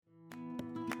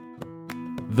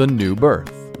The New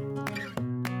Birth.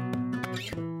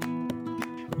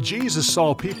 Jesus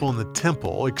saw people in the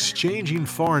temple exchanging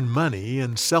foreign money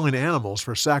and selling animals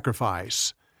for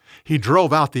sacrifice. He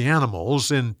drove out the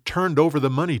animals and turned over the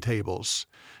money tables.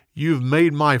 "You've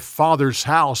made my Father's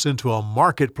house into a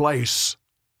marketplace."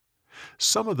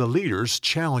 Some of the leaders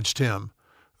challenged him.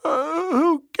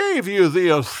 Who gave you the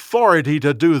authority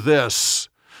to do this?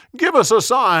 Give us a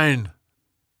sign."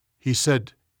 He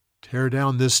said, "Tear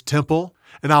down this temple,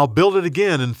 and I'll build it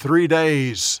again in 3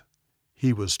 days."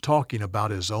 He was talking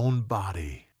about his own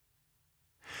body.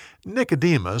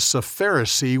 Nicodemus, a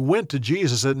Pharisee, went to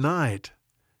Jesus at night.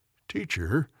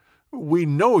 "Teacher, we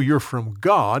know you're from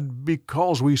God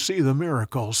because we see the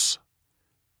miracles."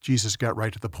 Jesus got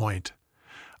right to the point.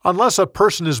 "Unless a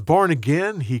person is born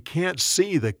again, he can't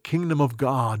see the kingdom of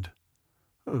God."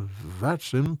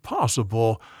 "That's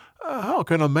impossible. How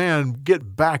can a man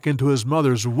get back into his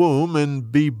mother's womb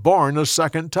and be born a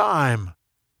second time?"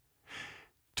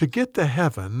 To get to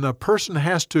heaven, a person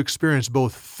has to experience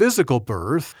both physical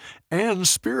birth and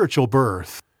spiritual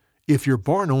birth. If you're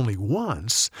born only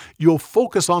once, you'll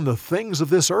focus on the things of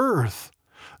this earth.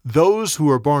 Those who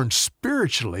are born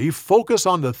spiritually focus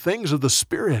on the things of the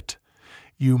Spirit.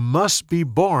 You must be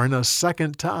born a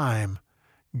second time.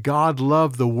 God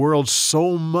loved the world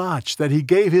so much that He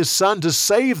gave His Son to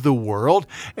save the world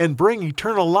and bring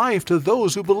eternal life to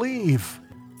those who believe.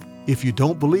 If you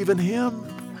don't believe in Him,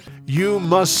 you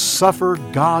must suffer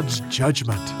God's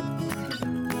judgment.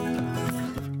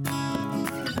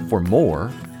 For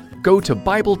more, go to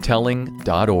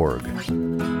BibleTelling.org.